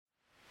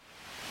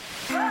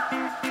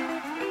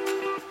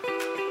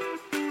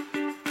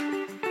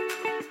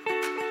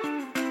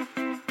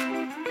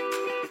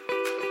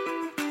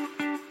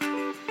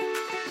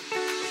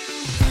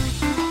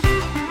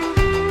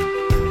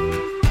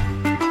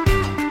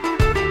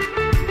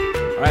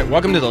All right,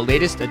 welcome to the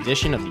latest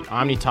edition of the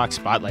OmniTalk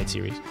Spotlight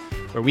Series,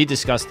 where we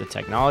discuss the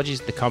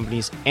technologies, the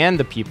companies, and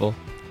the people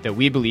that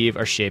we believe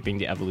are shaping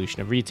the evolution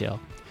of retail.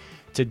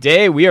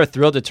 Today, we are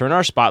thrilled to turn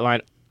our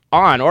spotlight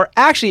on, or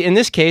actually, in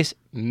this case,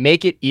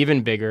 make it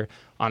even bigger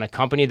on a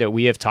company that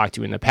we have talked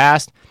to in the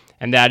past,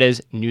 and that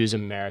is News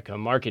America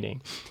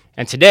Marketing.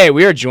 And today,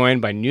 we are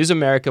joined by News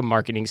America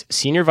Marketing's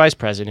Senior Vice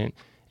President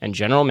and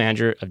General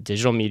Manager of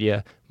Digital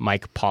Media,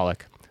 Mike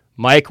Pollack.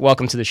 Mike,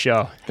 welcome to the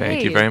show.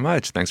 Thank you very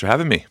much. Thanks for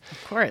having me.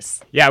 Of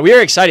course. Yeah, we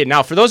are excited.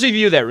 Now, for those of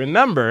you that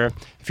remember,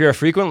 if you're a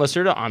frequent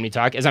listener to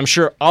OmniTalk, as I'm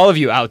sure all of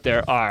you out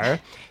there are.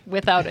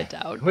 Without a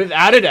doubt.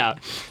 Without a doubt.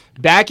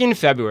 Back in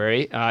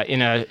February,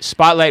 in a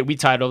spotlight we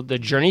titled The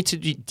Journey to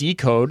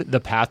Decode the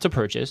Path to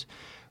Purchase,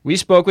 we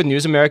spoke with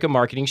News America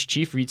Marketing's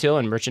Chief Retail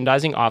and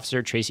Merchandising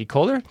Officer, Tracy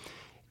Kohler,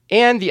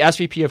 and the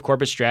SVP of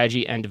Corporate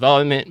Strategy and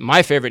Development,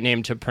 my favorite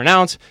name to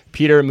pronounce,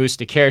 Peter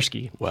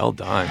Mustakerski. Well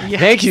done. Yes.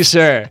 Thank you,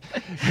 sir.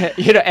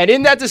 And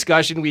in that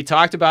discussion, we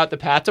talked about the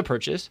path to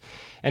purchase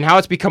and how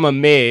it's become a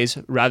maze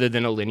rather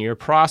than a linear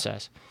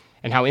process,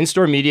 and how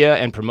in-store media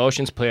and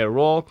promotions play a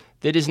role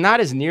that is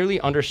not as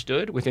nearly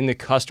understood within the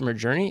customer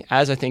journey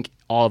as I think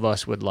all of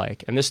us would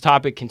like. And this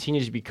topic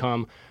continues to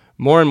become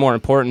more and more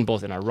important,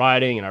 both in our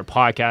writing and our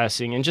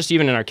podcasting, and just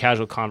even in our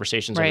casual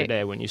conversations every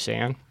day, wouldn't you say,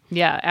 Ann?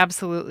 Yeah,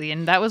 absolutely.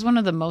 And that was one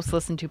of the most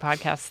listened to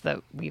podcasts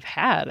that we've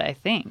had, I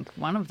think.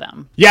 One of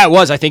them. Yeah, it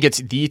was. I think it's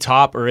the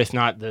top, or if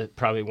not the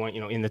probably one,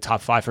 in the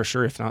top 5 for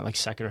sure, if not like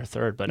second or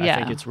third. But yeah. I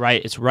think it's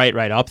right. It's right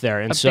up there.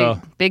 And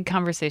big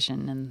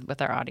conversation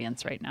with our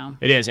audience right now.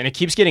 It is. And it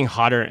keeps getting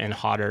hotter and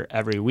hotter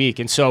every week.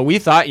 And so we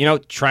thought,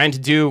 trying to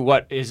do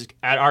what is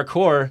at our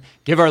core,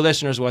 give our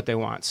listeners what they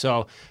want.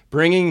 So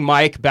bringing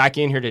Mike back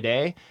in here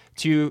today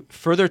to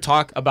further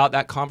talk about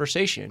that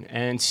conversation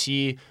and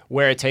see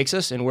where it takes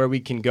us and where we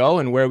can go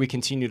and where we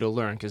continue to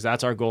learn, because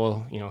that's our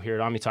goal,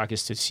 here at OmniTalk,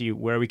 is to see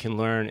where we can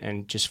learn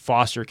and just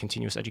foster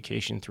continuous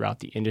education throughout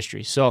the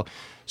industry. So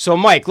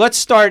Mike, let's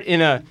start,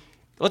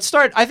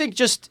 I think,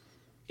 just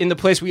in the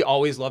place we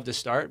always love to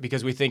start,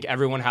 because we think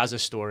everyone has a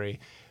story.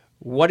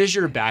 What is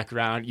your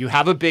background? You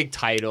have a big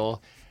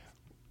title.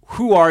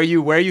 Who are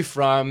you? Where are you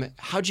from?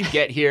 How'd you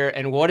get here?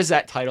 And what does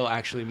that title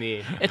actually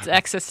mean? It's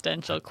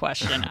existential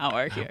question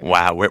hour here.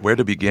 Wow, where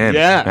to begin?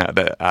 Yeah.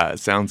 That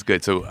sounds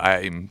good. So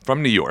I'm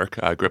from New York.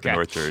 I grew up in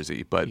North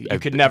Jersey. But you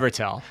could never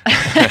tell.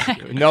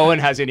 No one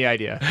has any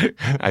idea.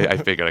 I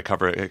figured I'd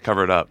cover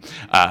it up.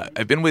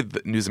 I've been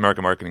with News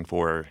America Marketing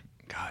for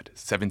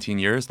 17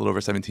 years, a little over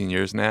 17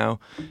 years now,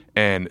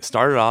 and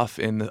started off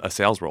in a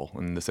sales role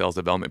in the sales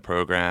development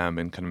program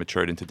and kind of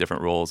matured into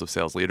different roles of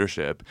sales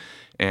leadership.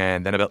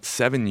 And then about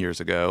 7 years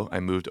ago, I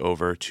moved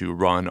over to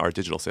run our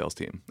digital sales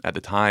team. At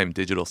the time,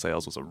 digital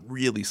sales was a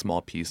really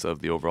small piece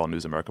of the overall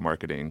News America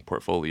Marketing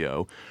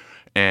portfolio.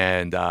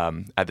 And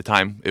at the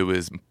time, it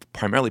was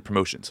primarily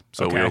promotions.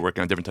 So we were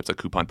working on different types of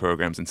coupon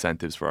programs,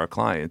 incentives for our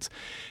clients,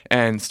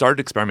 and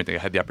started experimenting. I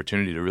had the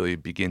opportunity to really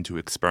begin to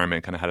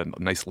experiment, kind of had a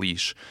nice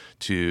leash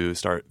to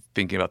start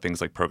thinking about things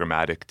like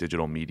programmatic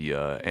digital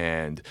media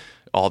and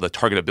all the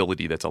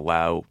targetability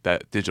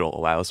that digital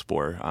allows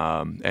for,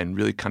 and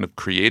really kind of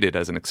created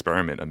as an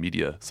experiment a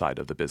media side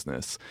of the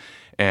business.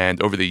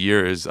 And over the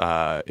years,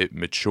 it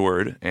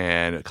matured,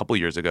 and a couple of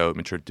years ago, it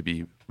matured to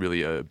be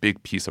really a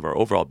big piece of our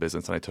overall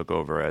business, and I took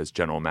over as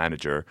general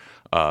manager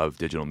of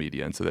digital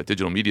media. And so that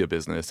digital media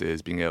business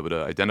is being able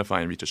to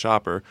identify and reach a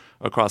shopper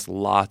across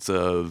lots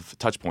of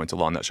touch points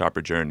along that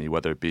shopper journey,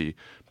 whether it be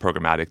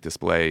programmatic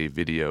display,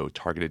 video,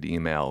 targeted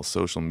email,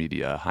 social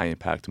media,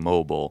 high-impact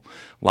mobile,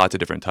 lots of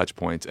different touch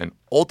points, and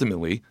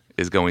ultimately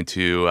is going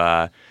to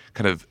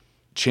kind of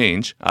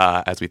change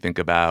as we think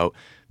about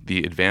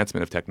the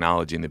advancement of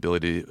technology and the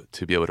ability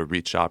to be able to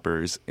reach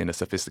shoppers in a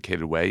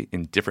sophisticated way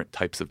in different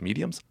types of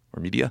mediums or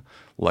media,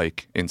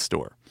 like in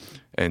store.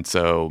 And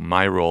so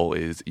my role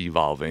is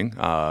evolving.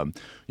 One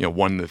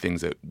of the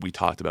things that we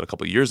talked about a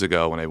couple of years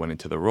ago when I went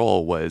into the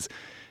role was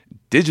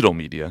digital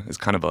media is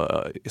kind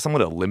of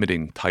somewhat a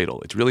limiting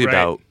title. It's really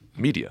about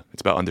media.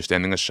 It's about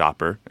understanding a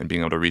shopper and being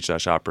able to reach that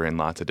shopper in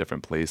lots of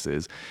different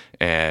places.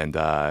 And,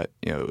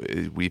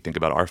 we think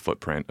about our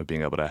footprint of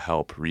being able to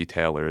help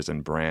retailers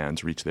and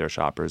brands reach their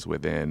shoppers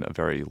within a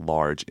very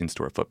large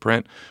in-store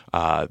footprint.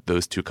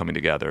 Those two coming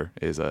together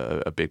is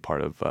a big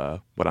part of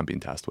what I'm being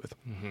tasked with.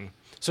 Mm-hmm.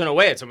 So in a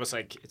way,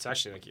 it's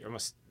actually like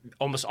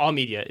almost all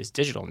media is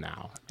digital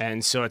now.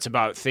 And so it's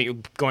about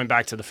going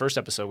back to the first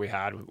episode we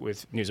had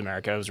with News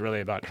America. It was really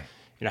about,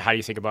 how do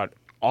you think about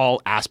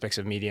all aspects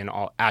of media and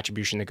all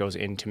attribution that goes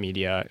into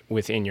media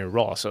within your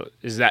role. So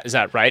is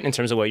that right in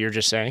terms of what you're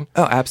just saying?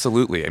 Oh,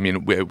 absolutely. I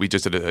mean, we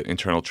just did an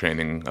internal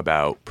training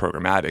about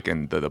programmatic,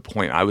 and the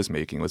point I was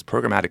making was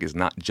programmatic is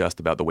not just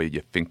about the way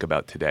you think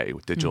about today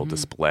with digital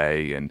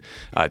display and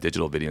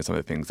digital video and some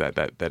of the things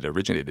that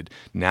originated.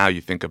 Now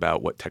you think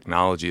about what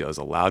technology has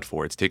allowed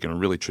for. It's taken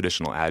really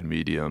traditional ad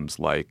mediums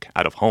like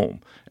out of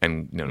home,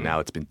 and now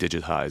it's been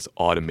digitized,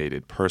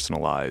 automated,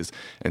 personalized,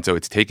 and so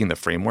it's taking the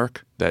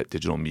framework that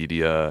digital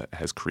media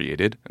has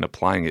created and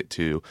applying it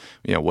to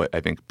what I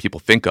think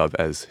people think of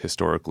as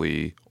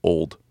historically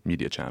old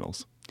media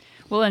channels.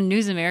 Well, in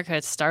News America,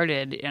 it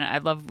started, and I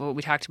love what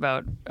we talked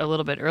about a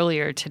little bit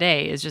earlier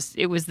today, is just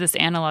it was this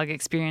analog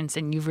experience,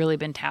 and you've really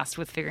been tasked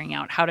with figuring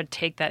out how to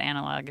take that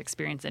analog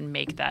experience and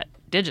make that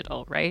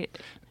digital, right?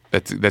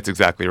 That's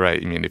exactly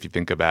right. I mean, if you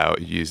think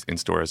about, use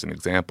in-store as an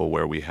example,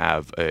 where we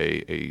have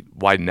a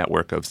wide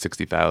network of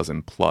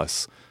 60,000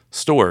 plus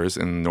stores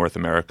in North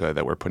America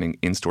that we're putting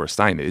in-store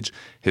signage.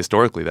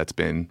 Historically, that's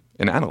been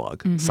an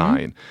analog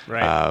sign.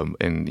 Right.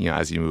 And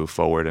as you move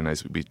forward and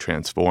as we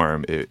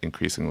transform, it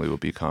increasingly will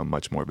become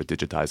much more of a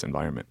digitized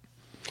environment.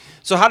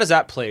 So how does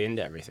that play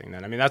into everything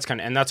then? I mean,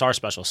 that's our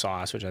special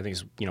sauce, which I think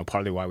is,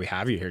 partly why we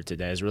have you here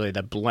today, is really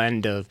the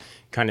blend of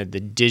kind of the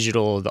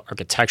digital, the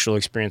architectural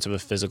experience of a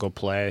physical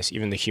place,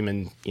 even the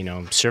human,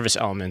 service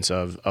elements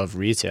of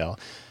retail.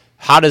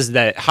 How does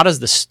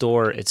the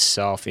store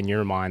itself, in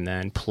your mind,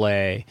 then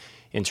play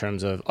in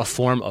terms of a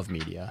form of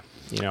media?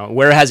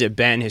 Where has it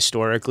been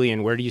historically,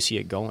 and where do you see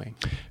it going?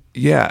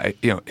 Yeah,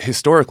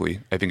 historically,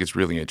 I think it's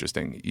really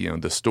interesting.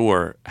 The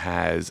store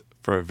has,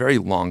 for a very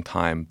long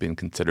time, been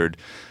considered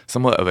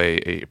somewhat of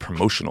a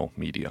promotional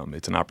medium.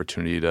 It's an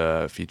opportunity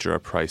to feature a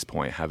price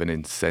point, have an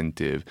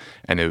incentive,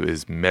 and it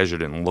is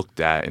measured and looked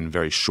at in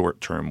very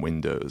short-term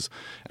windows.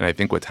 And I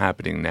think what's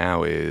happening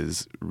now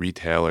is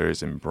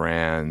retailers and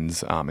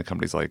brands and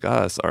companies like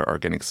us are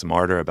getting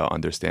smarter about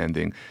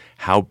understanding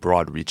how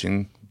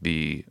broad-reaching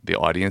the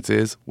audience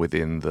is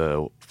within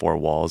the four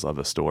walls of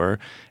a store,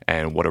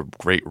 and what a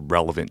great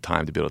relevant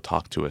time to be able to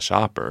talk to a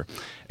shopper.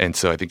 And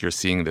so I think you're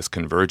seeing this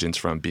convergence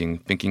from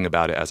thinking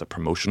about it as a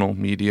promotional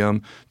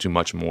medium to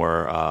much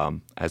more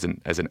as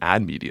an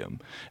ad medium.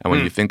 And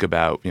when you think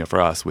about, for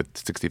us with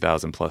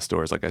 60,000 plus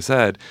stores, like I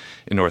said,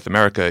 in North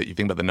America, you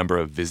think about the number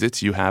of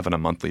visits you have on a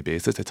monthly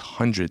basis, it's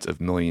hundreds of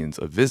millions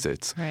of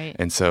visits. Right.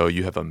 And so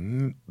you have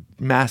a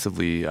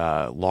massively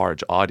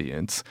large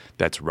audience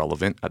that's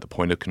relevant at the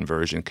point of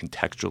conversion,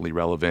 contextually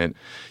relevant.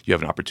 You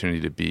have an opportunity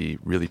to be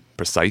really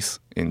precise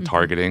in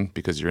targeting,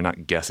 because you're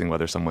not guessing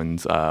whether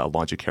someone's a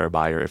laundry care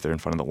buyer if they're in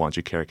front of the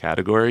laundry care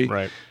category.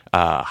 Right.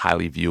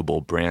 Highly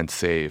viewable, brand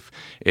safe.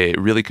 It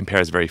really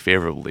compares very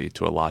favorably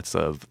to lots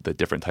of the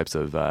different types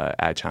of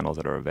ad channels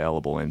that are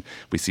available. And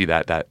we see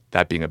that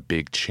being a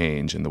big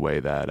change in the way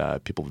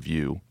that people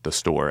view the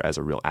store as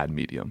a real ad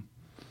medium.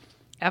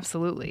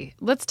 Absolutely.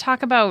 Let's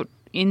talk about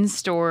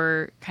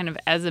in-store kind of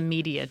as a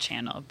media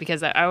channel,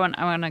 because I want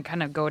to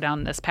kind of go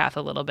down this path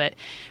a little bit,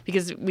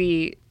 because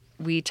we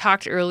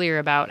talked earlier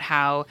about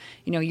how,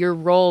 your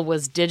role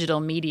was digital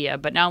media,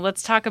 but now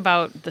let's talk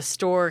about the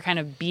store kind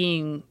of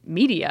being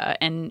media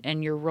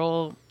and your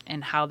role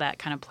and how that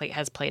kind of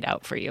has played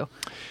out for you.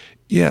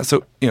 Yeah,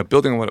 so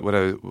building on what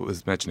I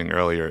was mentioning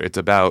earlier, it's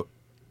about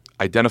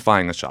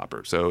identifying a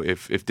shopper. So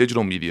if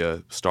digital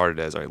media started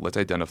as, all right, let's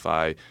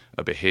identify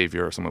a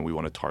behavior or someone we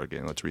want to target,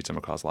 and let's reach them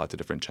across lots of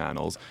different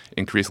channels,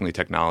 increasingly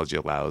technology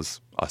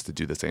allows us to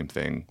do the same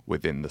thing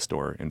within the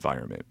store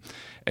environment.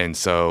 And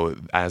so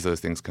as those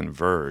things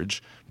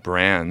converge,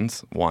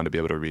 brands want to be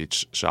able to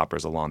reach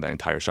shoppers along that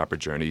entire shopper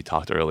journey. You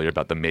talked earlier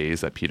about the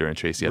maze that Peter and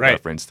Tracy had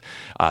referenced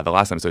the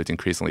last time, so it's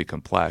increasingly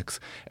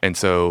complex. And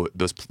so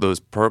those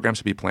programs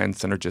should be planned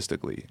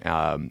synergistically.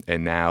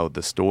 And now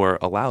the store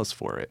allows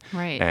for it.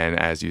 Right. And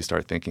as you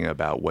start thinking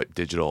about what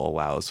digital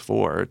allows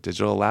for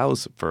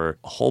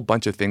a whole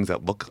bunch of things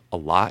that look a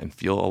lot and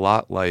feel a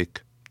lot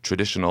like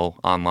traditional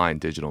online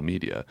digital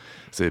media.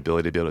 So the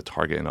ability to be able to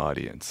target an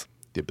audience,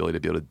 the ability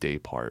to be able to day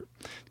part,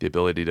 the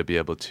ability to be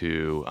able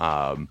to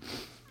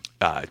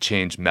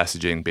change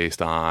messaging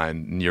based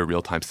on near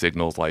real-time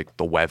signals like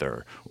the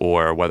weather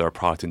or whether a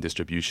product in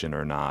distribution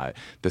or not.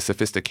 The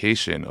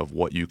sophistication of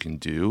what you can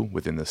do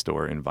within the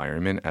store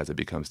environment as it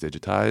becomes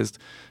digitized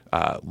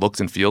looks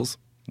and feels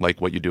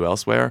like what you do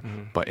elsewhere,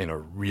 but in a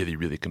really,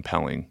 really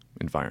compelling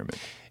environment.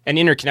 And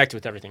interconnected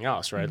with everything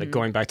else, right? Like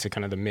going back to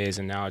kind of the maze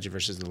analogy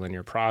versus the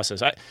linear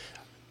process.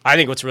 I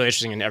think what's really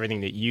interesting in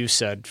everything that you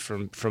said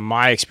from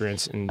my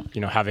experience and,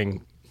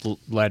 having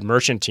led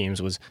merchant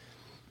teams was,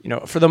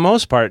 for the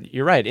most part,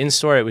 you're right. In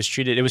store, it was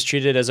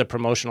treated as a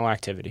promotional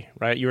activity,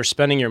 right? You were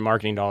spending your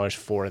marketing dollars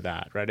for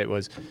that, right? It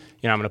was,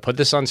 I'm going to put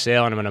this on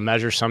sale and I'm going to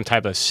measure some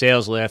type of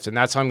sales lift, and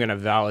that's how I'm going to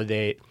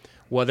validate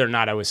whether or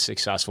not I was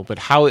successful. But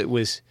how it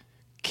was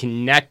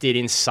connected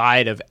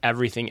inside of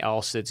everything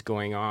else that's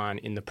going on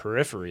in the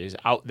peripheries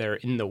out there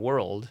in the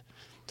world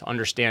to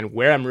understand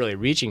where I'm really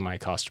reaching my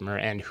customer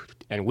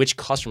and which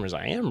customers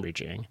I am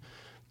reaching,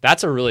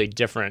 that's a really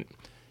different,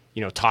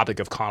 topic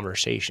of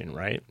conversation,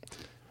 right?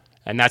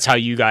 And that's how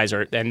you guys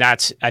are, and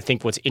that's, I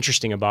think, what's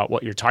interesting about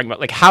what you're talking about.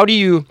 Like, how do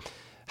you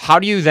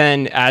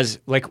then, as,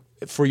 like,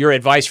 for your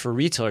advice for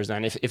retailers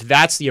then, if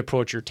that's the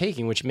approach you're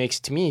taking, which makes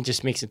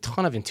a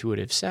ton of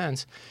intuitive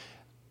sense,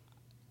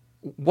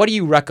 what do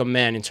you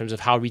recommend in terms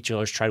of how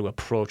retailers try to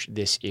approach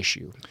this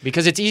issue?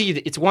 Because it's easy.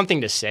 It's one thing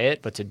to say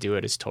it, but to do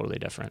it is totally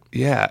different.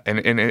 Yeah, and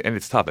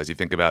it's tough as you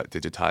think about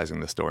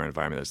digitizing the store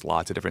environment. There's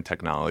lots of different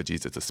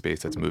technologies. It's a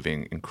space that's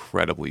moving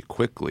incredibly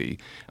quickly,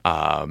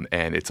 and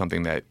it's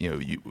something that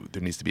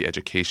there needs to be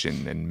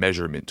education and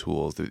measurement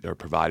tools that are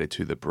provided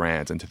to the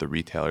brands and to the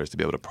retailers to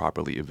be able to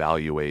properly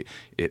evaluate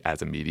it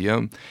as a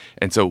medium.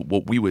 And so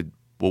what we would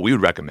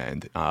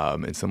recommend,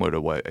 and similar to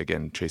what,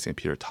 again, Tracy and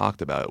Peter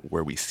talked about,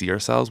 where we see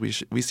ourselves, we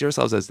see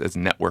ourselves as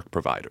network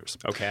providers.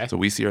 Okay. So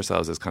we see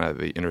ourselves as kind of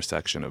the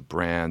intersection of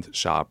brand,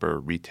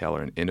 shopper,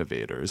 retailer, and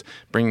innovators,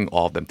 bringing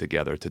all of them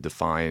together to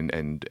define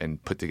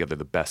and put together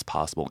the best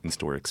possible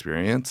in-store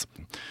experience.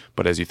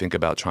 But as you think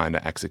about trying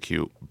to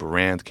execute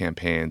brand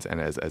campaigns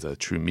and as a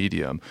true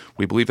medium,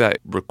 we believe that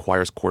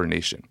requires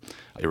coordination.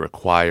 It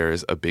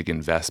requires a big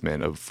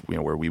investment of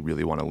where we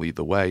really want to lead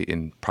the way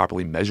in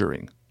properly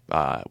measuring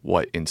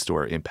what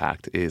in-store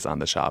impact is on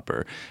the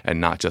shopper,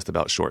 and not just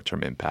about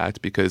short-term impact.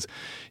 Because,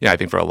 I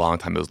think for a long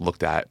time it was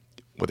looked at,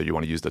 whether you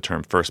want to use the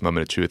term first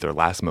moment of truth or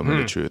last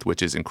moment of truth,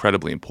 which is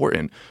incredibly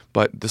important.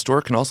 But the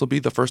store can also be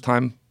the first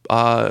time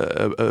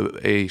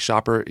a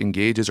shopper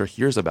engages or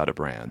hears about a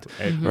brand,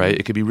 right?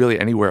 It could be really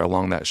anywhere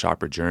along that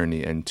shopper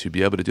journey. And to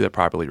be able to do that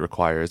properly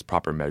requires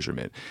proper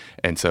measurement.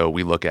 And so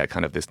we look at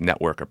kind of this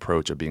network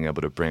approach of being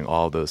able to bring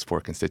all those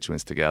four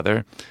constituents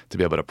together to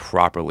be able to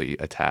properly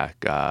attack,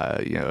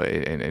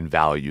 and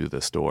value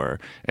the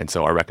store. And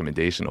so our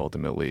recommendation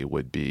ultimately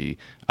would be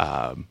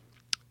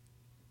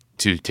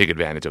to take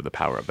advantage of the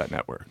power of that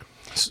network.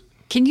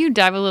 Can you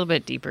dive a little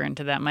bit deeper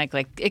into that, Mike?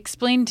 Like,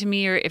 explain to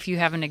me, or if you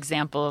have an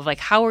example of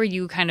how are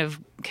you kind of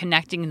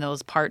connecting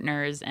those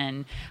partners,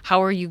 and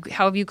how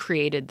have you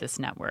created this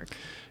network?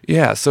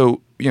 Yeah,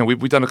 so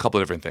we've done a couple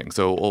of different things.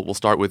 So we'll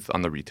start with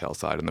on the retail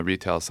side. On the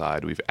retail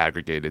side, we've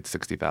aggregated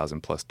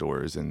 60,000 plus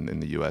stores in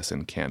the U.S.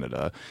 and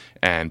Canada,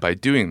 and by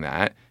doing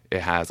that, it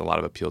has a lot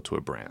of appeal to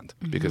a brand,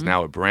 because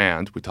now a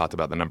brand, we talked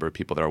about the number of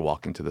people that are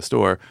walking to the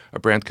store, a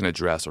brand can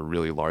address a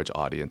really large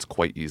audience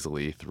quite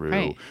easily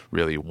through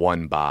really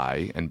one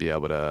buy and be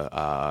able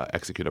to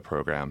execute a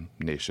program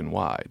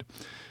nationwide.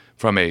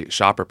 From a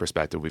shopper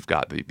perspective, we've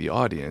got the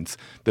audience.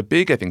 The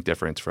big, I think,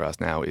 difference for us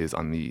now is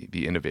on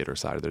the innovator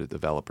side of the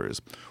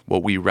developers.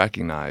 What we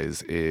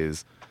recognize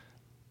is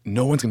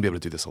no one's going to be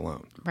able to do this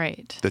alone.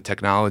 Right. The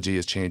technology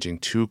is changing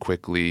too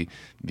quickly.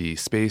 The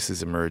space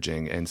is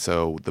emerging. And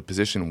so the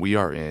position we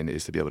are in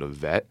is to be able to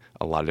vet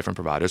a lot of different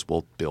providers.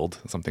 We'll build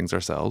some things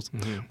ourselves.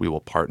 We will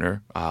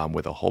partner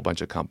with a whole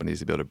bunch of companies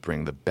to be able to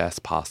bring the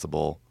best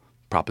possible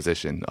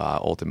proposition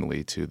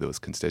ultimately to those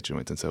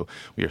constituents. And so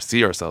we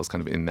see ourselves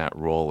kind of in that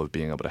role of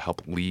being able to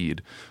help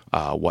lead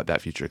what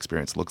that future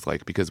experience looks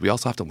like, because we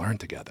also have to learn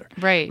together.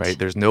 Right.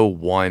 There's no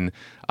one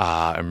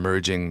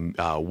emerging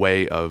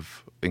way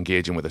of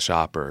engaging with a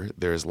shopper.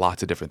 There's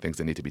lots of different things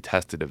that need to be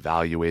tested,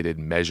 evaluated,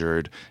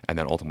 measured, and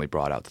then ultimately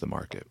brought out to the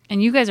market.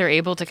 And you guys are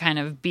able to kind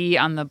of be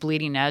on the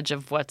bleeding edge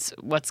of what's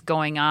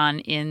going on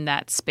in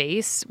that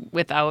space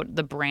without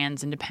the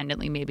brands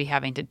independently maybe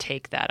having to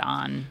take that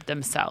on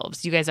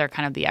themselves. You guys are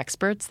kind of the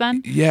experts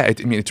then? Yeah,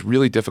 it's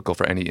really difficult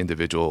for any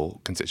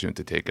individual constituent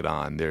to take it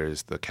on.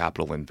 There's the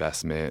capital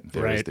investment,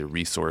 there's the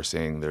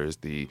resourcing, there's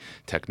the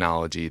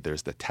technology,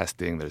 there's the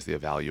testing, there's the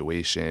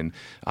evaluation.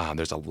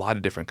 There's a lot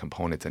of different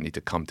components that need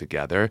to come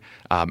together.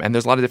 And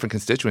there's a lot of different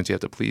constituents you have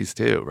to please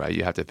too, right?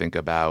 You have to think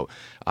about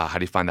how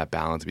do you find that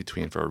balance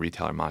between, for a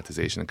retailer,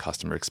 monetization and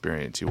customer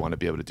experience. You want to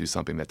be able to do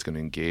something that's going to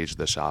engage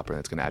the shopper,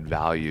 that's going to add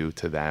value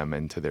to them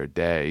and to their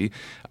day,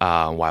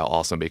 while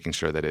also making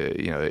sure that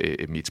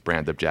it meets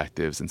brand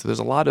objectives. And so there's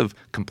a lot of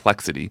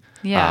complexity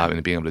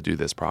in being able to do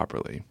this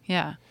properly.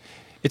 Yeah.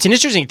 It's an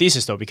interesting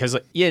thesis, though, because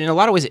in a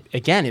lot of ways,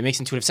 again, it makes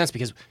intuitive sense,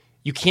 because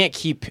you can't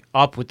keep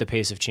up with the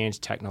pace of change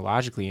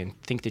technologically and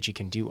think that you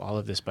can do all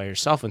of this by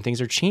yourself when things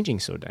are changing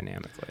so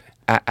dynamically.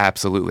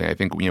 Absolutely. I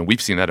think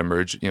we've seen that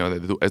emerge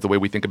as the way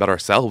we think about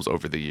ourselves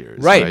over the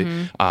years. Right.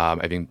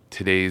 I think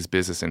today's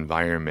business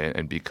environment,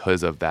 and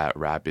because of that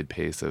rapid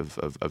pace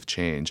of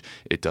change,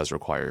 it does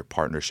require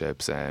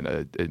partnerships and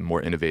a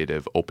more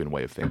innovative, open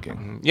way of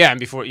thinking. Yeah,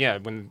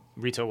 and when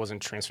retail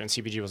wasn't transforming,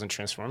 CPG wasn't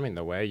transforming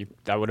the way,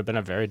 that would have been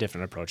a very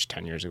different approach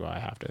 10 years ago.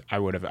 I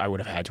would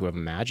have had to have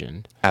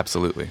imagined.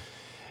 Absolutely.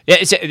 Yeah,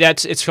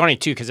 it's funny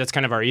too, because that's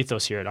kind of our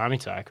ethos here at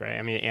OmniTech, right?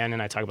 I mean, Ann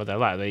and I talk about that a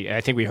lot.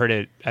 I think we heard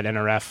it at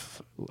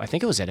NRF. I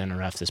think it was at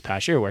NRF this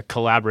past year, where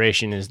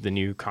collaboration is the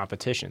new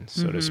competition,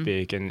 so to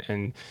speak,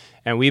 and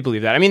we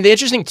believe that. I mean,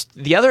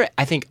 the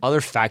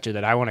other factor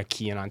that I want to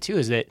key in on too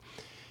is that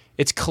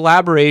it's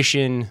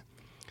collaboration.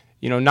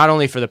 Not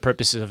only for the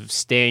purposes of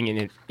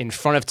staying in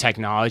front of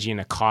technology in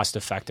a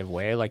cost-effective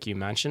way, like you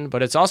mentioned,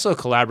 but it's also a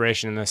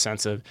collaboration in the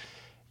sense of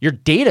your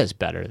data is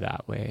better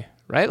that way,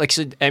 right?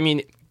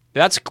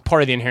 That's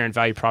part of the inherent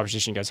value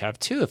proposition you guys have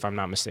too, if I'm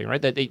not mistaken,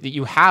 right? That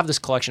you have this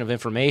collection of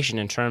information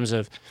in terms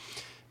of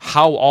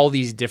how all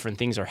these different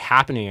things are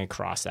happening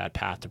across that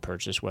path to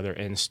purchase, whether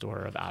in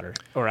store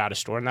or out of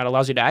store, and that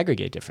allows you to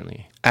aggregate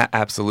differently.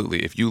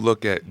 Absolutely. If you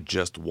look at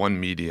just one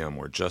medium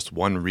or just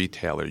one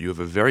retailer, you have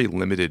a very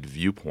limited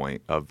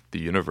viewpoint of the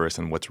universe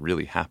and what's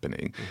really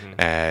happening.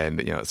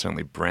 And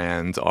certainly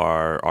brands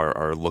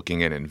are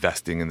looking and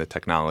investing in the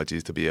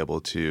technologies to be able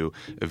to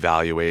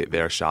evaluate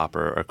their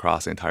shopper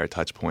across the entire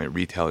touch point.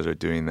 Retailers are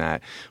doing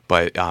that,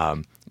 but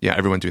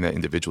everyone doing that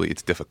individually,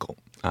 it's difficult.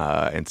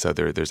 And so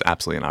there's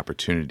absolutely an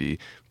opportunity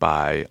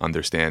by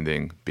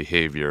understanding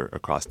behavior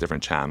across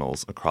different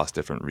channels, across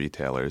different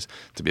retailers,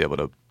 to be able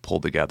to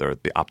pull together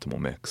the optimal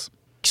mix.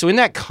 So in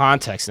that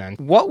context then,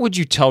 what would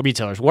you tell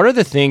retailers? What are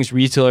the things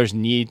retailers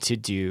need to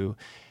do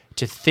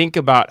to think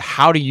about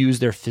how to use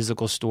their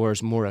physical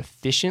stores more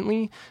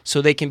efficiently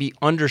so they can be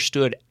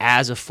understood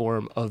as a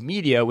form of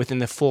media within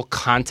the full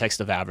context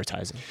of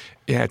advertising?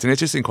 Yeah, it's an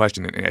interesting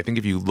question. And I think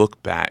if you look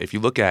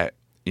at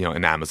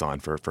in Amazon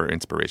for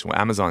inspiration, what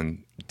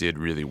Amazon did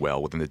really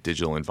well within the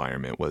digital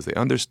environment was they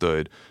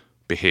understood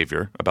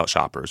behavior about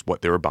shoppers,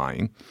 what they were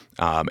buying,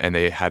 and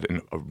they had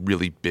a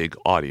really big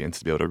audience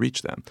to be able to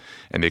reach them.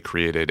 And they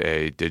created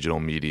a digital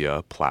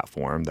media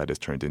platform that has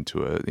turned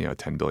into a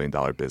 $10 billion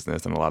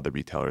business, and a lot of the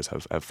retailers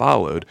have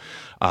followed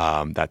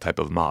that type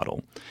of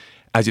model.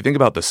 As you think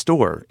about the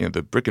store,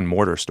 the brick and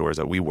mortar stores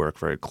that we work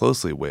very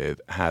closely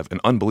with have an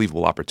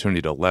unbelievable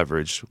opportunity to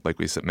leverage, like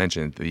we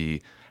mentioned,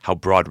 how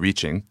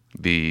broad-reaching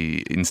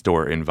the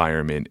in-store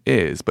environment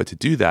is. But to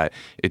do that,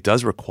 it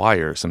does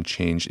require some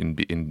change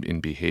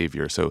in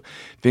behavior. So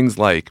things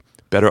like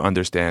better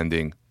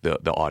understanding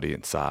the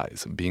audience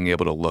size, being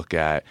able to look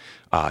at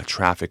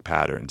traffic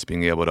patterns,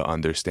 being able to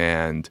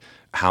understand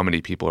how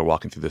many people are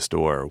walking through the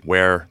store,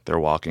 where they're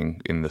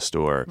walking in the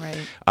store,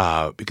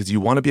 right. Because you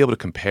want to be able to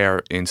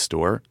compare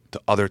in-store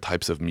to other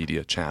types of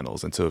media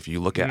channels. And so if you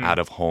look at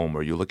out-of-home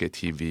or you look at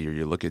TV or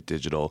you look at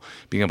digital,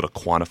 being able to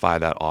quantify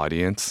that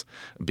audience,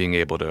 being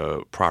able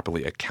to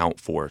properly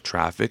account for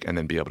traffic, and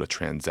then be able to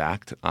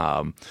transact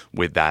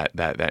with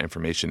that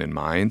information in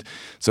mind.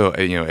 So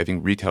I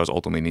think retailers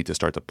ultimately need to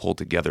start to pull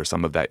together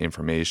some of that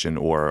information,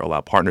 or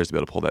allow partners to be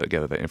able to pull that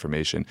together, that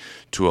information,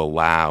 to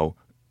allow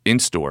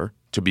in-store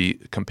to be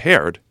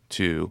compared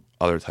to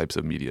other types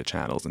of media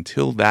channels.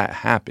 Until that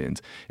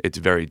happens, it's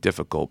very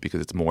difficult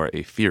because it's more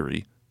a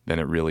theory than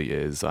it really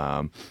is,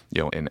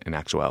 in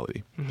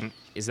actuality. Mm-hmm.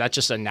 Is that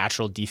just a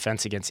natural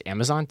defense against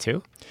Amazon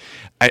too?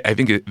 I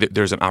think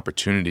there's an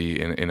opportunity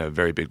in a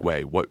very big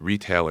way. What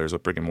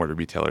brick and mortar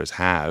retailers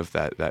have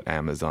that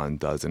Amazon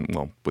doesn't,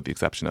 well, with the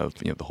exception of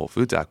the Whole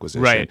Foods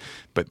acquisition, right.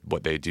 But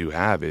what they do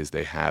have is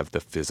they have the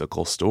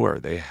physical store.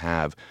 They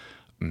have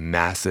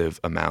massive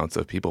amounts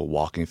of people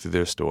walking through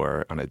their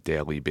store on a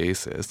daily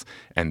basis,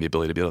 and the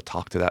ability to be able to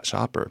talk to that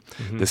shopper.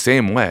 Mm-hmm. The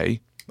same way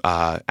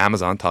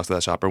Amazon talks to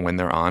that shopper when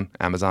they're on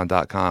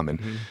Amazon.com.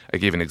 And I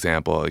gave an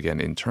example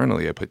again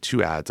internally. I put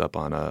 2 ads up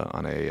on a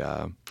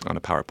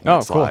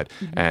PowerPoint slide,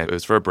 cool. And it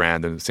was for a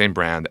brand, and the same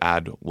brand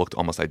ad looked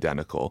almost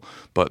identical,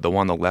 but the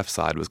one on the left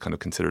side was kind of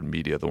considered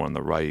media. The one on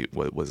the right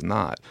was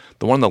not.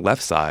 The one on the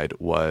left side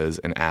was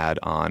an ad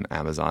on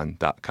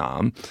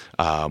Amazon.com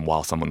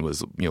while someone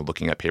was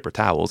looking at paper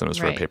towels, and it was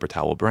for a paper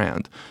towel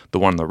brand. The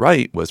one on the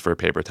right was for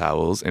paper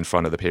towels in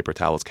front of the paper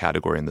towels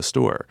category in the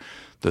store.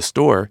 The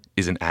store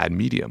is an ad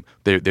medium.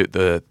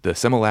 The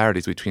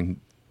similarities between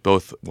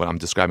both what I'm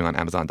describing on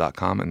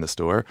Amazon.com and the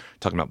store,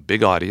 talking about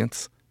big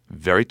audience,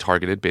 very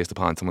targeted based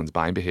upon someone's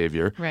buying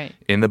behavior, right.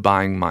 in the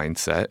buying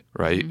mindset,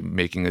 right, Mm-hmm.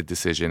 making a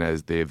decision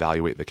as they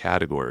evaluate the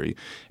category.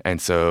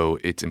 And so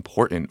it's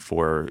important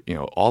for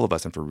all of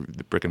us and for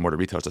the brick and mortar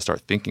retailers to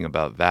start thinking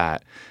about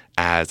that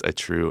as a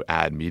true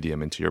ad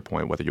medium. And to your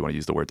point, whether you want to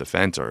use the word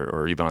defense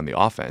or even on the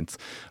offense,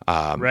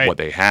 what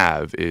they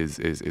have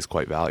is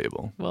quite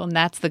valuable. Well, and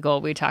that's the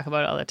goal we talk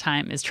about all the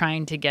time, is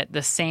trying to get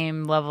the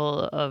same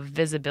level of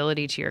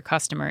visibility to your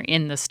customer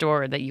in the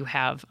store that you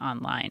have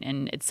online.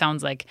 And it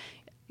sounds like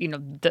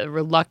the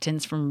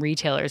reluctance from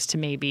retailers to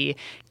maybe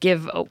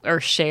give or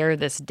share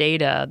this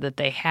data that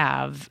they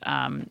have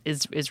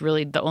is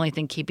really the only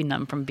thing keeping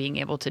them from being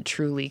able to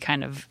truly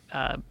kind of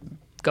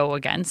go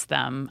against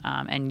them.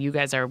 And you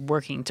guys are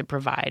working to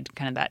provide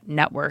kind of that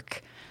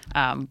network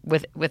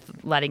with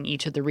letting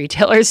each of the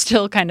retailers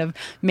still kind of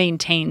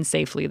maintain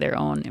safely their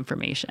own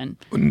information.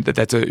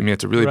 It's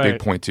a really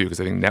big point too,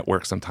 because I think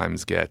network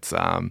sometimes gets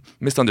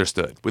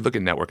misunderstood. We look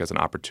at network as an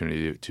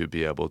opportunity to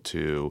be able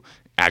to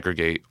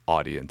aggregate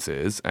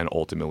audiences and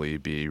ultimately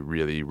be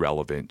really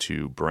relevant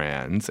to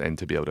brands, and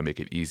to be able to make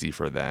it easy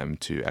for them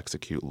to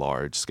execute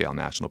large-scale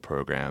national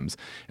programs,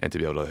 and to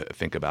be able to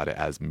think about it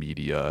as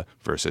media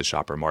versus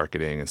shopper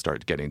marketing, and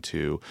start getting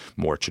to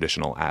more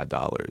traditional ad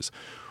dollars.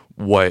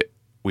 What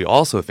we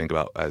also think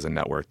about as a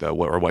network, though,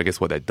 or I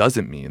guess what that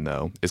doesn't mean,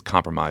 though, is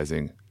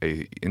compromising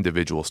a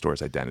individual store's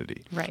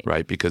identity,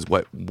 right? Because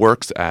what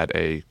works at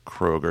a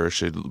Kroger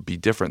should be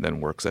different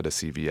than works at a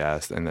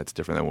CVS, and that's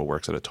different than what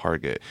works at a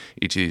Target.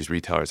 Each of these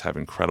retailers have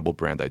incredible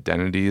brand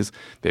identities.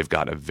 They've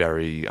got a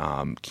very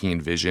keen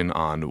vision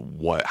on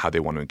how they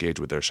want to engage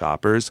with their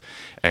shoppers,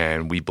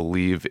 and we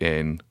believe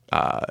in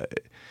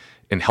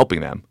in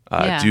helping them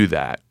Yeah. do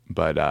that.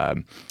 But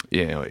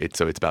it's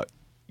about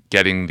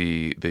getting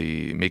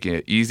the making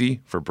it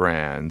easy for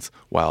brands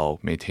while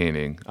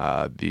maintaining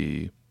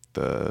the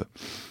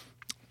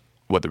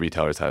what the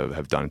retailers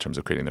have done in terms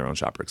of creating their own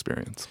shopper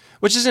experience.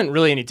 Which isn't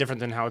really any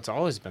different than how it's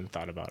always been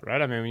thought about, right?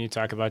 I mean, when you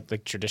talk about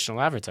like traditional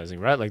advertising,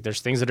 right? Like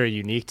there's things that are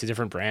unique to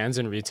different brands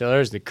and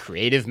retailers. The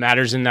creative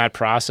matters in that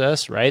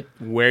process, right?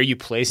 Where you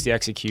place the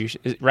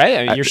execution, right?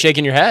 I mean, you're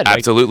shaking your head.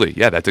 Absolutely.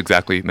 Yeah, that's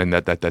exactly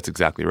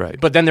right.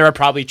 But then there are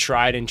probably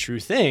tried and true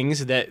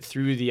things that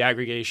through the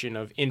aggregation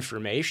of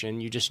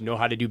information, you just know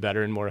how to do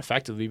better and more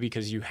effectively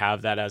because you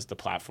have that as the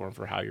platform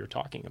for how you're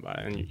talking about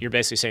it. And you're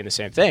basically saying the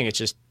same thing. It's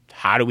just,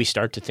 how do we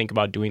start to think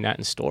about doing that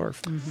in store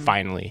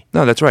finally?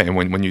 No, that's right. And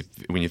when you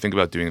think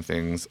about doing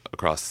things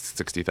across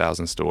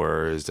 60,000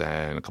 stores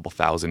and a couple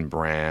thousand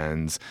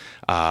brands,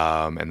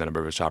 and the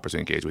number of shoppers you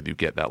engage with, you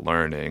get that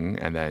learning,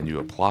 and then you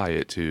apply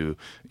it to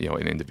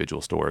an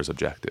individual store's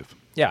objective.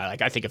 Yeah,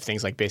 like I think of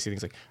things like basically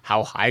things like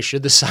how high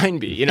should the sign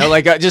be?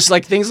 Like just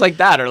like things like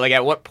that, or like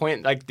at what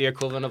point, like the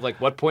equivalent of like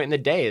what point in the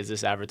day is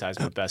this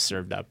advertisement best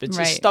served up? It's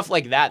just stuff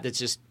like that that's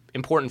just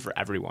important for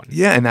everyone.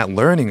 Yeah, and that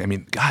learning, I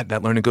mean, God,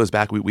 that learning goes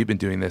back. We've been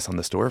doing this on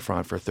the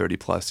storefront for 30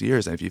 plus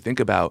years. And if you think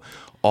about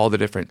all the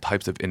different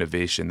types of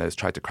innovation that has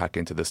tried to crack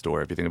into the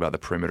store, if you think about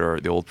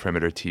the old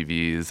perimeter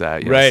TVs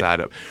that sat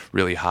up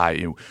really high,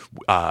 you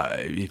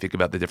think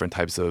about the different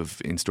types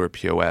of in-store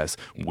POS,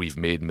 we've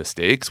made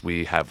mistakes,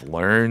 we have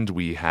learned,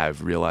 we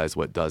have realized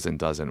what does and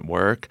doesn't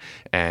work,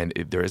 and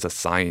there is a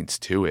science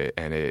to it,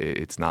 and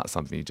it's not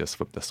something you just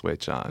flip the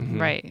switch on. Mm-hmm.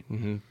 Right.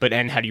 Mm-hmm. But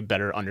and how do you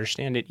better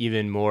understand it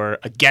even more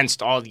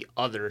against all the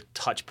other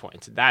touch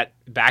points? That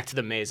back to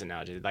the maze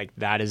analogy, like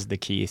that is the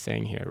key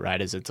thing here,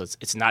 right? Is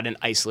it's not an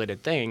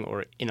isolated thing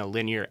or in a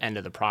linear end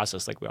of the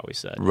process, like we always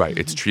said. Right.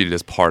 It's treated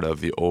as part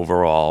of the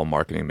overall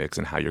marketing mix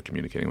and how you're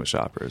communicating with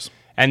shoppers.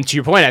 And to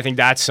your point, I think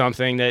that's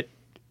something that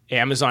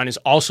Amazon is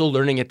also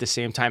learning at the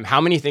same time. How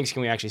many things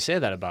can we actually say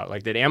that about?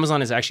 Like that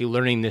Amazon is actually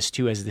learning this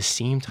too at the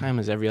same time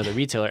as every other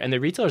retailer, and the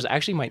retailers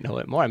actually might know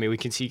it more. I mean, I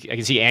can see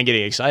Ann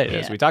getting excited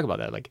as we talk about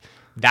that. Like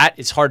that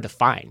is hard to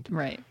find.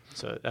 Right.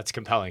 So that's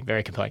compelling,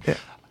 very compelling. Yeah.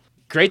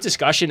 Great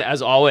discussion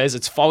as always.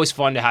 It's always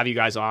fun to have you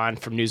guys on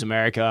from News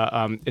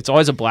America. It's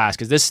always a blast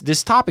because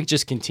this topic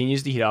just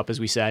continues to heat up, as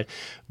we said.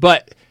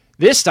 But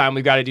this time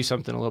we've got to do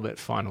something a little bit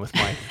fun with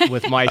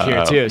Mike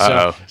here too.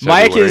 So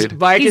Mike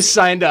is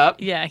signed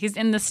up. Yeah, he's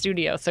in the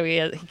studio, so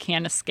he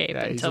can't escape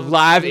until he's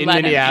live we in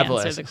let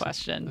Minneapolis. him answer the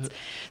questions.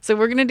 So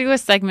we're gonna do a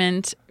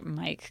segment,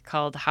 Mike,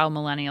 called "How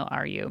Millennial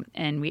Are You?"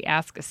 And we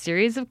ask a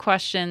series of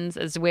questions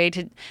as a way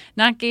to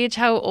not gauge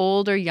how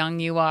old or young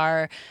you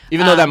are,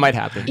 even though that might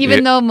happen.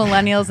 Even though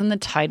millennials in the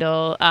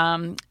title.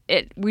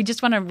 We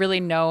just want to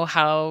really know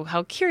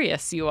how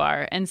curious you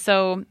are. And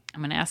so I'm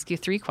going to ask you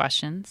 3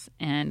 questions,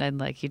 and I'd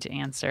like you to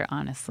answer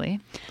honestly.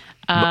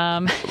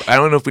 I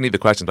don't know if we need the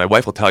questions. My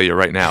wife will tell you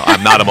right now,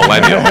 I'm not a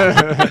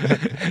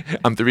millennial.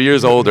 I'm 3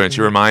 years older, and she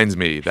reminds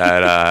me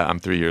that I'm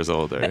 3 years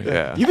older.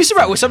 Yeah. You'd be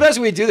surprised. Well, sometimes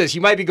when we do this, you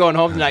might be going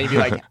home tonight and you'd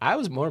be like, I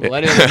was more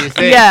millennial than you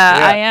think. Yeah,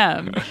 I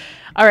am.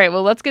 All right,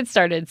 well, let's get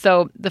started.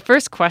 So the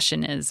first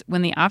question is,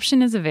 when the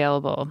option is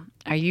available,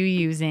 are you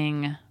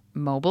using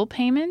mobile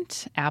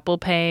payment, Apple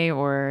Pay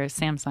or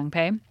Samsung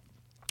Pay,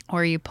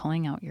 or are you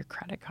pulling out your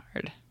credit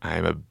card?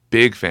 I'm a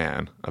big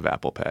fan of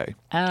Apple Pay.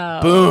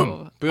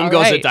 Oh, boom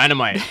goes the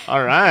dynamite.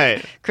 All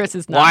right, Chris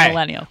is not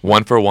millennial.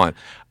 1 for 1.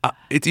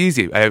 It's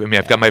easy. I mean,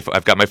 I've got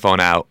my phone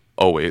out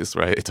always,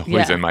 right? It's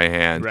always in my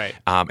hand, right?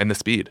 And the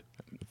speed.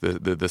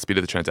 The speed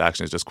of the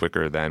transaction is just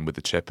quicker than with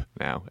the chip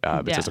now.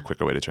 It's just a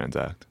quicker way to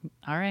transact.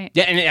 All right.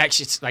 Yeah, and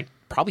it's like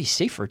probably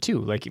safer too.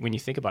 Like when you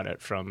think about it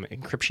from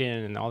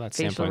encryption and all that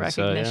facial standpoint.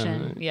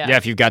 recognition. So, yeah,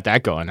 if you've got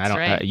that going, I don't.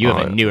 Right. You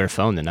have a newer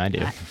phone than I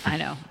do. I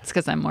know. It's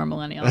because I'm more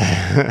millennial.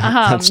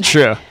 That's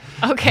true.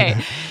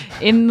 Okay.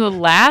 In the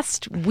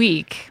last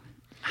week,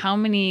 how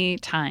many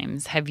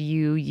times have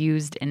you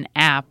used an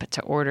app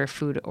to order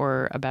food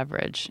or a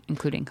beverage,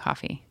 including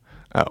coffee?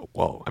 Oh,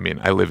 well, I mean,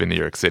 I live in New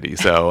York City,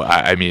 so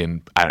I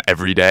mean,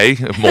 every day,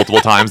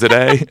 multiple times a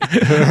day,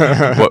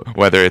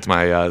 whether it's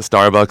my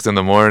Starbucks in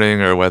the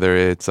morning or whether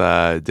it's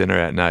dinner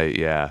at night.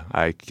 Yeah,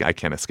 I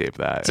can't escape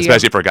that,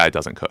 especially for a guy who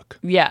doesn't cook.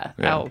 Yeah.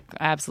 Oh,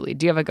 absolutely.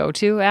 Do you have a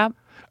go-to app?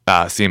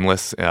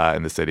 Seamless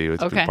in the city.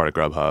 It's part of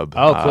Grubhub.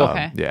 Oh, cool.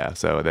 Okay. Yeah.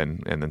 So then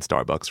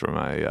Starbucks for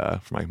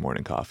my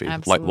morning coffee.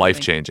 Absolutely.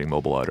 Life-changing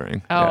mobile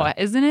ordering. Oh,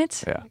 isn't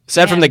it? Yeah.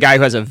 Said from the guy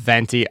who has a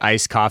venti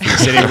iced coffee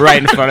sitting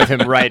right in front of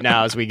him right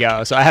now as we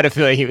go. So I had a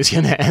feeling he was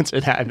going to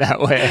answer that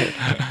way.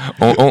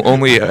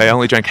 I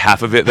only drank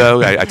half of it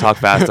though. I talk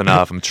fast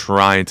enough. I'm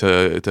trying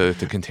to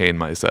contain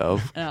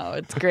myself. Oh,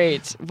 it's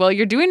great. Well,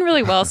 you're doing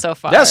really well so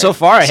far. Yeah, so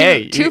far.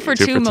 Hey, two for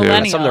two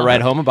millennial. Something to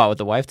write home about with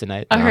the wife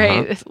tonight. All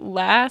right.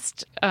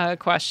 Last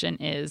question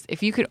is,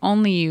 if you could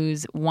only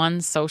use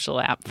one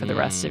social app for the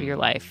rest of your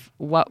life,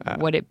 what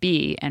would it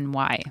be and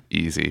why?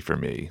 Easy for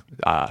me.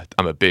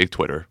 I'm a big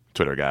Twitter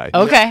guy.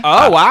 Okay.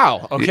 Oh,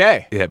 wow.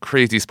 Okay. Yeah,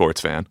 crazy sports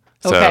fan.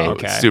 So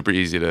Okay. it's super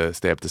easy to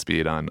stay up to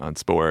speed on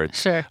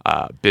sports, Sure.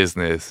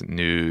 Business,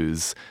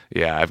 news.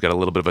 Yeah, I've got a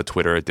little bit of a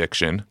Twitter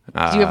addiction.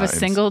 Do you have a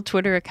single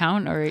Twitter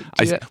account, or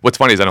What's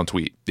funny is I don't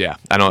tweet. Yeah,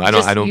 I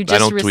don't you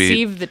just tweet.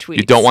 receive the tweets?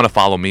 You don't want to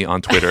follow me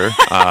on Twitter.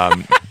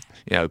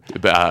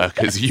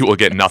 Because you will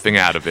get nothing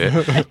out of it.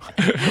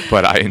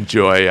 But I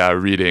enjoy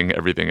reading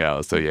everything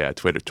else. So yeah,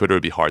 Twitter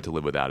would be hard to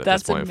live without at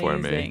That's this point for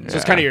me. amazing. So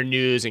it's kind of your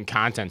news and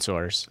content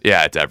source.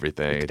 Yeah, it's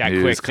everything. That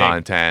News, quick thing.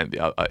 content,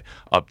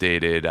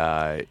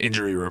 updated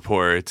injury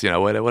reports.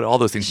 What all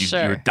those things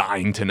Sure. you're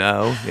dying to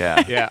know.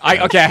 Yeah. Yeah. I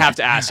have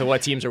to ask. So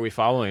what teams are we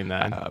following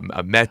then?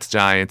 Mets,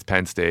 Giants,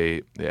 Penn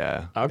State.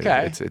 Yeah.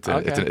 Okay. It's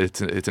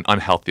an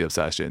unhealthy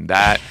obsession.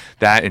 That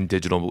and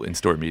digital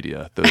in-store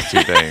media. Those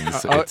two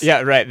things.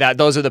 Yeah, right.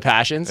 Those are the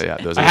passions. Yeah,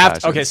 those are I the have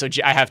passions. Okay, so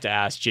I have to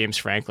ask James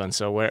Franklin.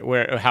 So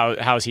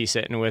how's he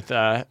sitting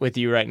with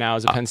you right now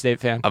as a Penn State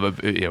fan?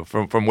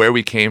 From where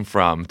we came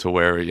from to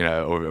where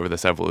over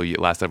the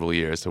last several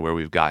years to where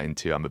we've gotten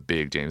to, I'm a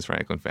big James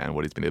Franklin fan.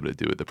 What he's been able to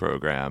do with the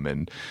program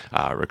and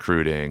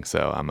recruiting.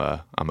 So I'm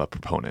a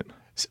proponent.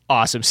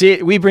 Awesome.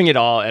 See, we bring it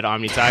all at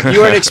OmniTalk.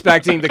 You weren't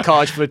expecting the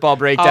college football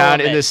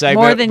breakdown in this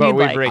segment, More than but you'd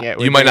we like. bring it.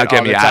 You might not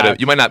get me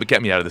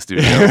out of the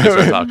studio when we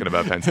start talking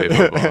about Penn State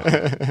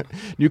football.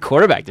 New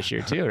quarterback this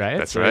year too, right?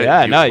 That's So, right.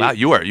 Yeah,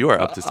 you are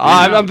up to speed.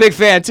 I'm a big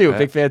fan too.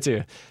 Big fan.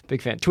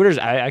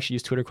 I actually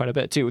use Twitter quite a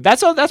bit too.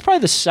 That's probably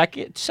the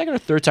second or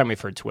third time we've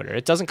heard Twitter.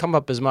 It doesn't come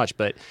up as much,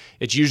 but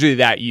it's usually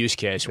that use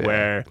case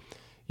where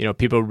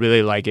people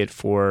really like it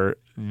for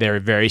their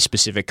very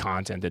specific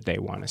content that they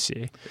want to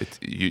see. It's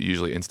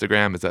usually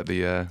Instagram. Is that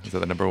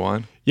the number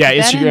one? Yeah,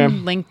 That Instagram.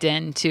 and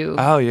LinkedIn too.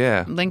 Oh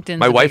yeah, LinkedIn's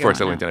My a wife bigger works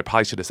at one LinkedIn. I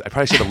probably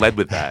should have led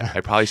with that.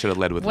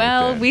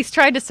 Well, LinkedIn. we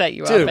tried to set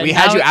you up. Dude, and we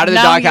had now- you out of the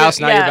now doghouse,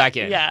 now you're back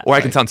in. Yeah. Or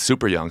I can sound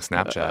super young.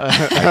 Snapchat.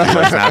 I do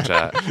like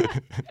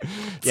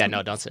Snapchat. Yeah,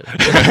 no, don't say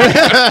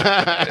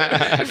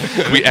that.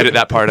 Can we edit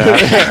that part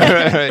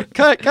out?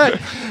 Cut.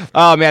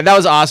 Oh man, that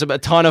was awesome. A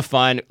ton of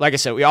fun. Like I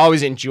said, we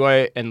always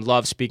enjoy and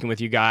love speaking with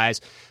you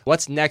guys.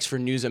 What's next for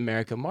News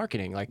America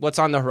Marketing? Like, what's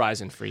on the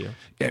horizon for you?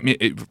 Yeah, I mean,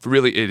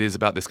 it is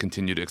about this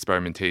continued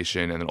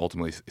experimentation and then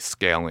ultimately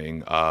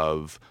scaling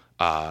of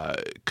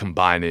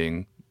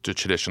combining the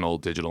traditional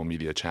digital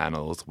media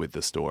channels with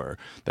the store.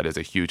 That is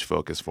a huge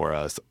focus for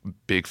us.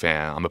 Big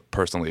fan. I'm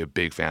personally a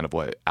big fan of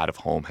what Out of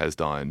Home has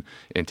done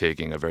in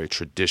taking a very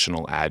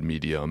traditional ad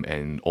medium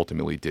and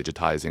ultimately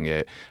digitizing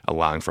it,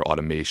 allowing for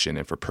automation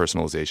and for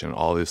personalization and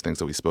all those things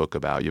that we spoke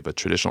about. You have a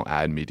traditional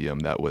ad medium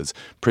that was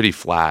pretty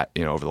flat,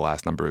 over the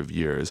last number of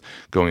years,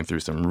 going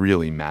through some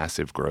really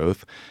massive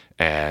growth.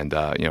 And,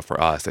 for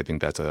us, I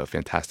think that's a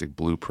fantastic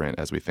blueprint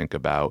as we think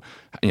about,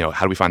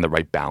 how do we find the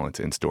right balance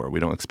in store? We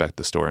don't expect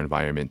the store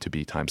environment to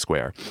be Times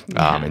Square.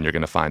 And you're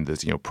going to find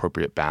this,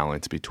 appropriate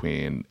balance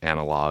between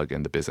analog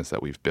and the business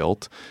that we've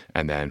built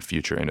and then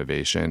future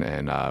innovation.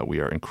 And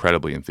we are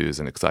incredibly enthused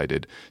and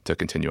excited to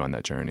continue on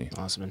that journey.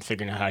 Awesome. And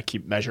figuring out how to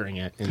keep measuring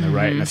it in the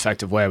right and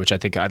effective way, which I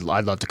think I'd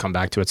love to come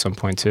back to at some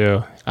point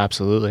too.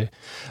 Absolutely.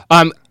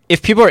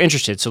 If people are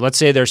interested, so let's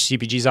say there's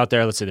CPGs out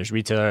there, let's say there's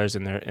retailers,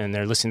 and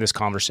they're listening to this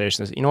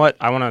conversation. They say, you know what?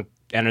 I want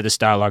to enter this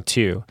dialogue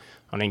too.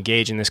 I want to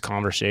engage in this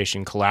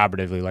conversation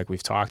collaboratively, like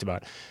we've talked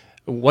about.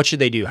 What should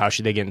they do? How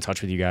should they get in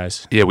touch with you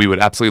guys? Yeah, we would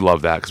absolutely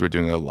love that because we're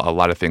doing a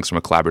lot of things from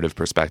a collaborative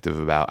perspective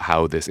about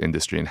how this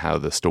industry and how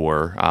the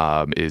store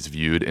is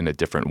viewed in a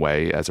different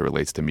way as it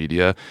relates to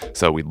media.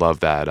 So we'd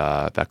love that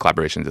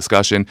collaboration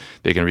discussion.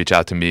 They can reach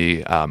out to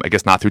me, I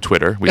guess not through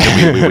Twitter, we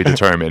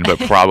determine, but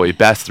probably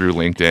best through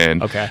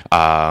LinkedIn. Okay.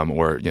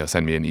 Or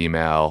send me an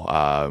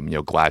email.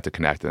 Glad to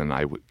connect, and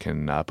I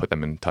can put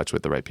them in touch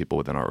with the right people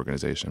within our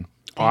organization.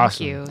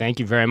 Awesome. Thank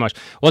you very much.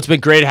 Well, it's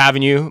been great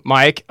having you,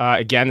 Mike.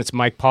 Again, it's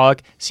Mike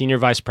Pollack, Senior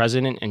Vice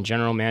President and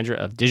General Manager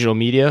of Digital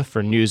Media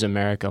for News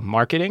America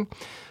Marketing.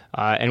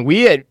 And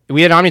we at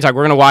OmniTalk,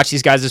 we're going to watch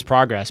these guys'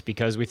 progress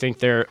because we think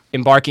they're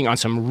embarking on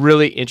some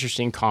really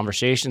interesting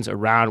conversations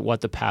around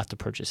what the path to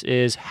purchase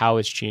is, how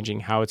it's changing,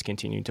 how it's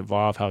continuing to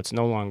evolve, how it's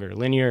no longer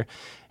linear,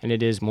 and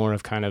it is more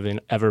of kind of an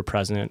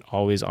ever-present,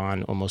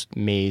 always-on, almost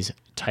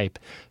maze-type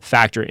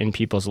factor in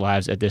people's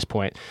lives at this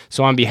point.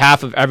 So on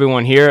behalf of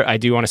everyone here, I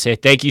do want to say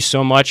thank you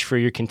so much for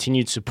your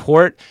continued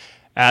support.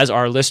 As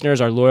our listeners,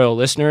 our loyal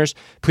listeners,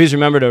 please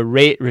remember to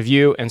rate,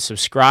 review, and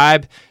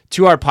subscribe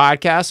to our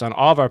podcast on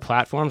all of our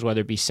platforms, whether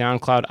it be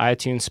SoundCloud,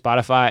 iTunes,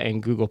 Spotify,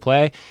 and Google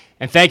Play.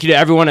 And thank you to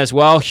everyone as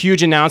well.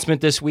 Huge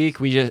announcement this week.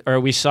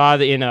 We saw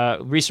in a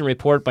recent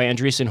report by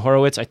Andreesen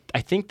Horowitz.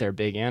 I think they're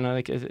big,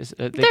 Anna.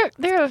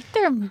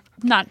 They're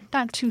not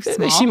too small.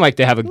 They seem like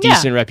they have a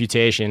decent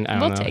reputation. I don't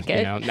We'll know, take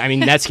it. I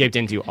mean, Netscape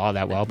didn't do all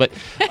that well, but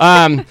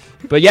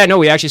yeah, no.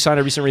 We actually saw in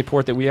a recent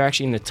report that we are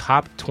actually in the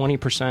top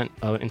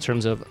 20% in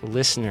terms of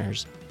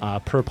listeners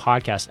per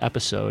podcast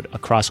episode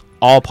across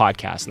all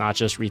podcasts, not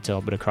just retail,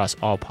 but across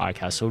all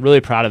podcasts. So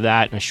really proud of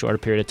that in a shorter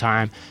period of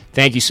time.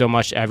 Thank you so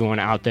much to everyone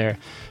out there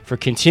for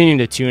continuing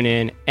to tune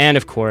in. And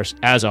of course,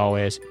 as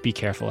always, be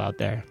careful out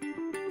there.